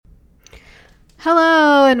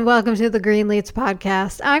Hello and welcome to the Green Leads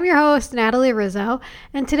Podcast. I'm your host, Natalie Rizzo,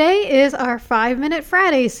 and today is our 5-Minute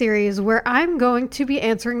Friday series where I'm going to be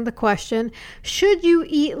answering the question, should you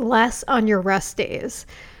eat less on your rest days?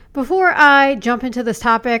 Before I jump into this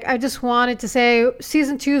topic, I just wanted to say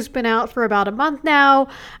season 2 has been out for about a month now.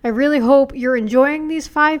 I really hope you're enjoying these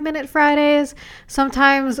 5-Minute Fridays.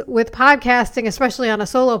 Sometimes with podcasting, especially on a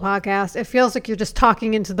solo podcast, it feels like you're just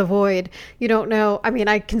talking into the void. You don't know. I mean,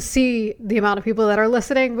 I can see the amount of people that are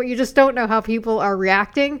listening, but you just don't know how people are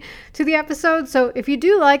reacting to the episode. So if you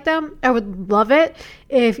do like them, I would love it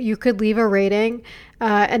if you could leave a rating.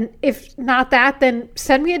 And if not that, then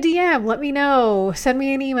send me a DM. Let me know. Send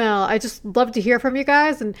me an email. I just love to hear from you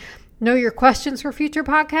guys and know your questions for future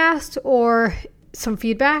podcasts or some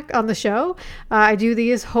feedback on the show. I do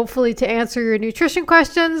these hopefully to answer your nutrition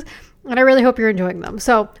questions, and I really hope you're enjoying them.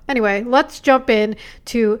 So anyway, let's jump in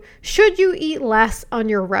to should you eat less on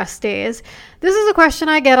your rest days? This is a question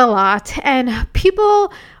I get a lot, and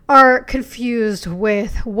people are confused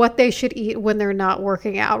with what they should eat when they're not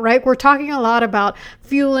working out, right? We're talking a lot about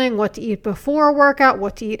fueling, what to eat before workout,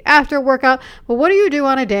 what to eat after workout, but what do you do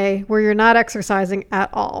on a day where you're not exercising at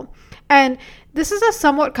all? And this is a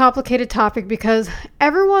somewhat complicated topic because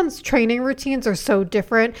everyone's training routines are so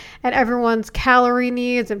different and everyone's calorie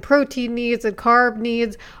needs and protein needs and carb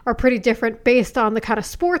needs are pretty different based on the kind of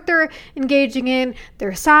sport they're engaging in,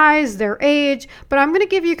 their size, their age. But I'm going to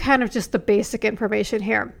give you kind of just the basic information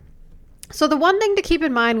here. So the one thing to keep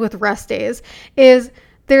in mind with rest days is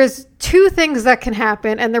there's two things that can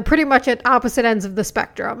happen, and they're pretty much at opposite ends of the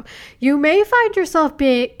spectrum. You may find yourself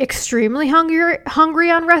being extremely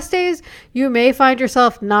hungry on rest days. You may find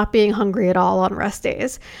yourself not being hungry at all on rest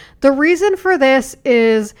days. The reason for this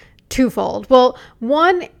is twofold. Well,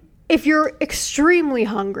 one, if you're extremely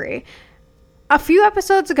hungry, a few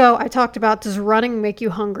episodes ago, I talked about, does running make you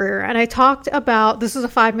hungrier? And I talked about, this is a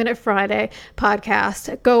 5-Minute Friday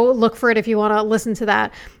podcast. Go look for it if you want to listen to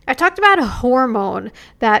that. I talked about a hormone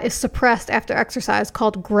that is suppressed after exercise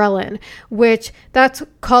called ghrelin, which that's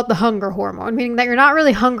called the hunger hormone, meaning that you're not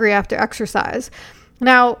really hungry after exercise.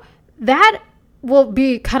 Now, that will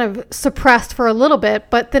be kind of suppressed for a little bit,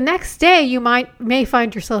 but the next day you may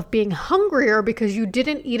find yourself being hungrier because you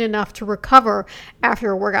didn't eat enough to recover after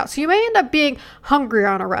a workout. So you may end up being hungrier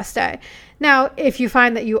on a rest day. Now, if you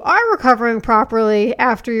find that you are recovering properly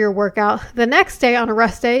after your workout, the next day on a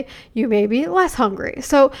rest day, you may be less hungry.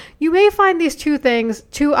 So you may find these two things,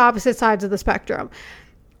 two opposite sides of the spectrum.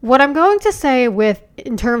 What I'm going to say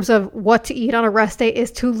in terms of what to eat on a rest day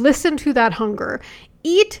is to listen to that hunger.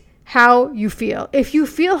 Eat how you feel. If you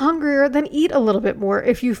feel hungrier, then eat a little bit more.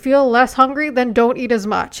 If you feel less hungry, then don't eat as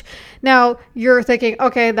much. Now, you're thinking,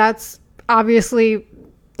 okay, that's obvious,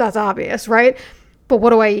 right? But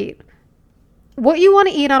what do I eat? What you want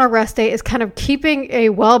to eat on a rest day is kind of keeping a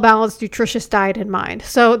well-balanced, nutritious diet in mind.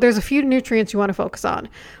 So there's a few nutrients you want to focus on.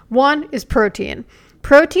 One is protein.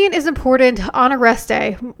 Protein is important on a rest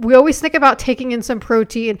day. We always think about taking in some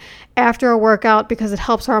protein after a workout because it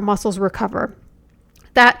helps our muscles recover.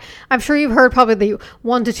 That I'm sure you've heard probably the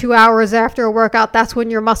 1 to 2 hours after a workout, that's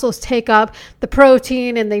when your muscles take up the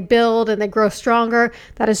protein and they build and they grow stronger.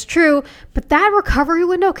 That is true, but that recovery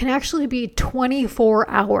window can actually be 24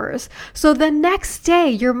 hours. So the next day,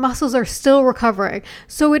 your muscles are still recovering.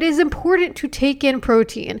 So it is important to take in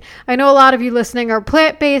protein. I know a lot of you listening are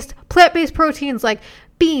plant-based proteins like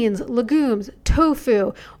beans, legumes,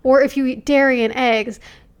 tofu, or if you eat dairy and eggs.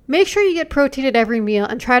 Make sure you get protein at every meal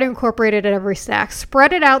and try to incorporate it at every snack.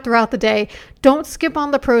 Spread it out throughout the day. Don't skip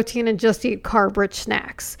on the protein and just eat carb-rich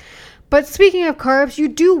snacks. But speaking of carbs, you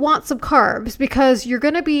do want some carbs because you're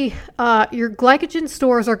going to be, your glycogen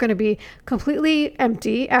stores are going to be completely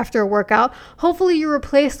empty after a workout. Hopefully you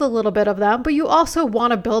replaced a little bit of them, but you also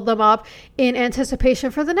want to build them up in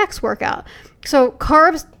anticipation for the next workout. So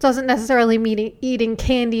carbs doesn't necessarily mean eating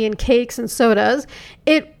candy and cakes and sodas.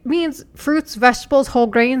 It means fruits, vegetables, whole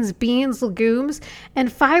grains, beans, legumes,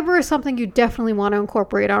 and fiber is something you definitely want to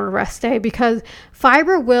incorporate on a rest day because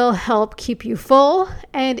fiber will help keep you full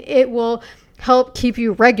and it will help keep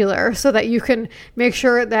you regular so that you can make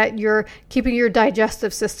sure that you're keeping your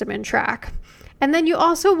digestive system in track. And then you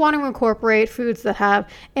also want to incorporate foods that have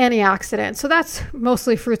antioxidants. So that's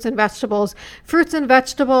mostly fruits and vegetables. Fruits and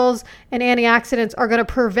vegetables and antioxidants are going to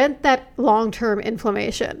prevent that long-term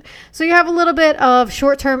inflammation. So you have a little bit of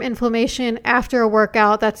short-term inflammation after a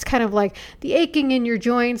workout. That's kind of like the aching in your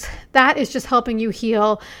joints. That is just helping you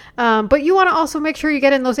heal. But you want to also make sure you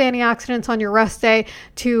get in those antioxidants on your rest day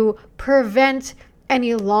to prevent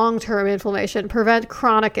any long-term inflammation, prevent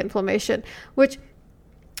chronic inflammation, which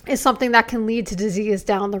is something that can lead to disease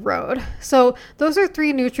down the road. So those are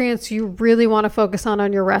 3 nutrients you really want to focus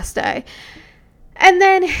on your rest day. And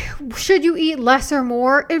then should you eat less or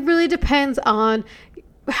more? It really depends on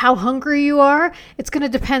how hungry you are. It's going to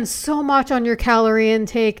depend so much on your calorie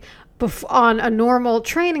intake. On a normal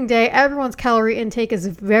training day, everyone's calorie intake is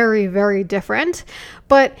very, very different,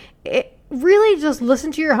 but really just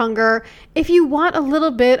listen to your hunger. If you want a little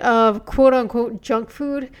bit of quote unquote junk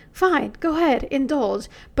food, fine, go ahead, indulge,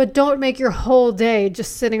 but don't make your whole day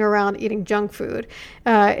just sitting around eating junk food.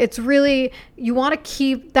 It's really, you want to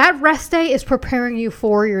keep that rest day is preparing you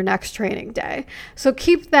for your next training day. So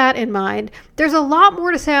keep that in mind. There's a lot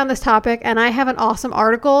more to say on this topic, and I have an awesome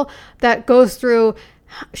article that goes through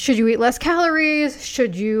should you eat less calories?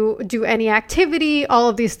 Should you do any activity? All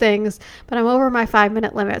of these things. But I'm over my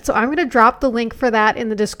 5-minute limit. So I'm going to drop the link for that in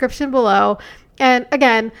the description below. And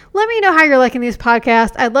again, let me know how you're liking these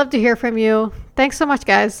podcasts. I'd love to hear from you. Thanks so much,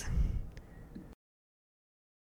 guys.